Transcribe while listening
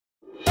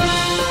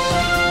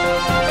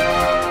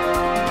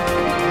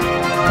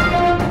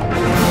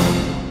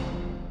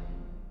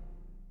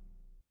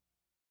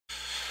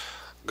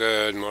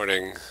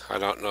recording. I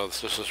don't know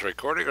if this is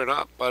recording or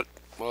not, but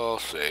we'll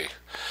see.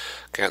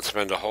 Can't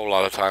spend a whole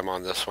lot of time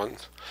on this one.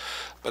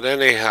 But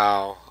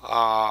anyhow,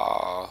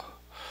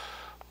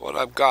 what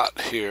I've got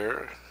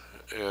here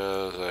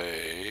is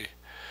a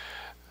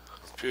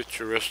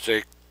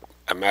futuristic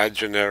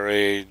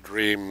imaginary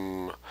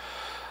dream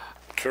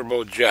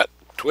turbojet,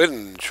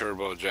 twin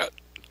turbojet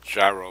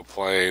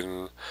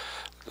gyroplane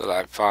that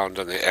I found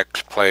in the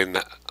X-Plane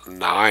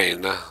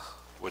 9,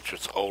 which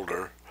is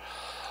older,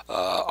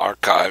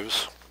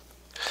 archives.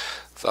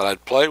 Thought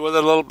I'd play with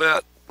it a little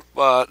bit,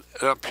 but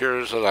it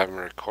appears that I'm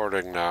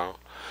recording now.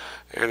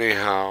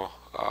 Anyhow,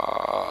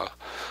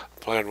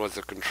 playing with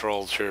the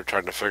controls here,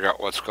 trying to figure out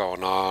what's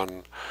going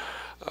on.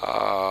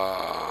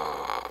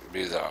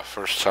 Be the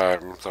first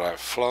time that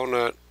I've flown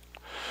it,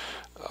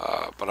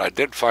 but I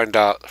did find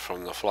out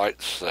from the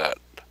flights that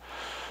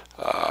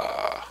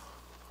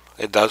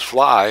it does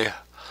fly.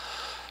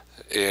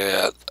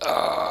 It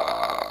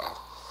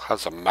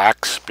has a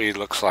max speed,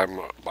 looks like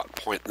about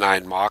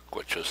 .9 Mach,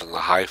 which is in the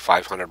high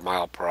 500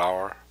 mile per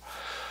hour,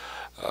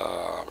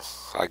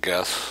 I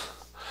guess,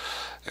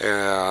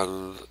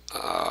 and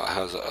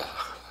has a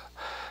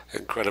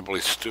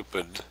incredibly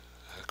stupid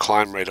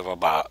climb rate of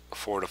about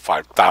 4,000 to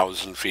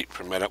 5,000 feet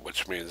per minute,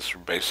 which means you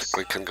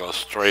basically can go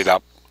straight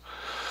up.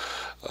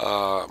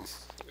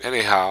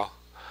 Anyhow,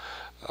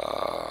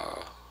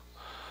 uh,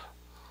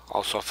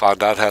 also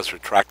found out it has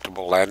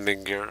retractable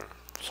landing gear,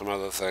 some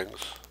other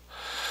things.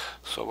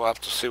 So we'll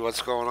have to see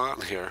what's going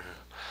on here.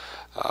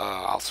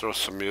 I'll throw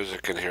some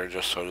music in here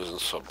just so it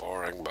isn't so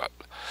boring. But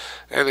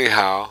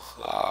anyhow,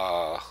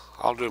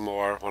 I'll do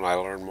more when I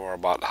learn more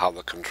about how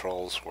the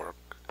controls work.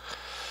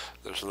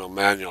 There's no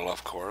manual,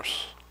 of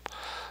course.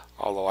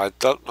 Although I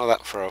don't know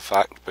that for a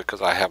fact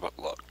because I haven't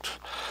looked.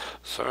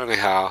 So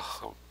anyhow,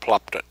 I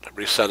plopped it,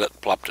 reset it,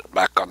 plopped it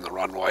back on the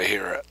runway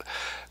here at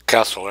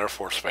Castle Air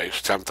Force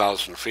Base.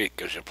 10,000 feet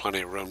gives you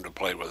plenty of room to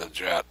play with a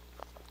jet.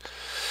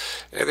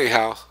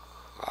 Anyhow,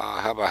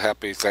 have a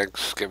happy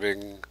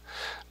Thanksgiving.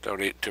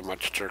 Don't eat too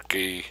much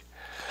turkey.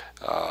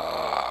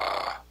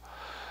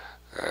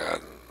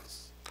 And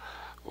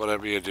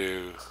whatever you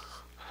do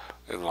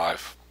in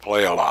life,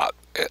 play a lot.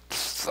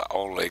 It's the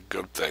only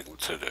good thing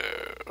to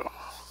do.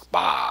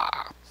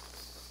 Bye.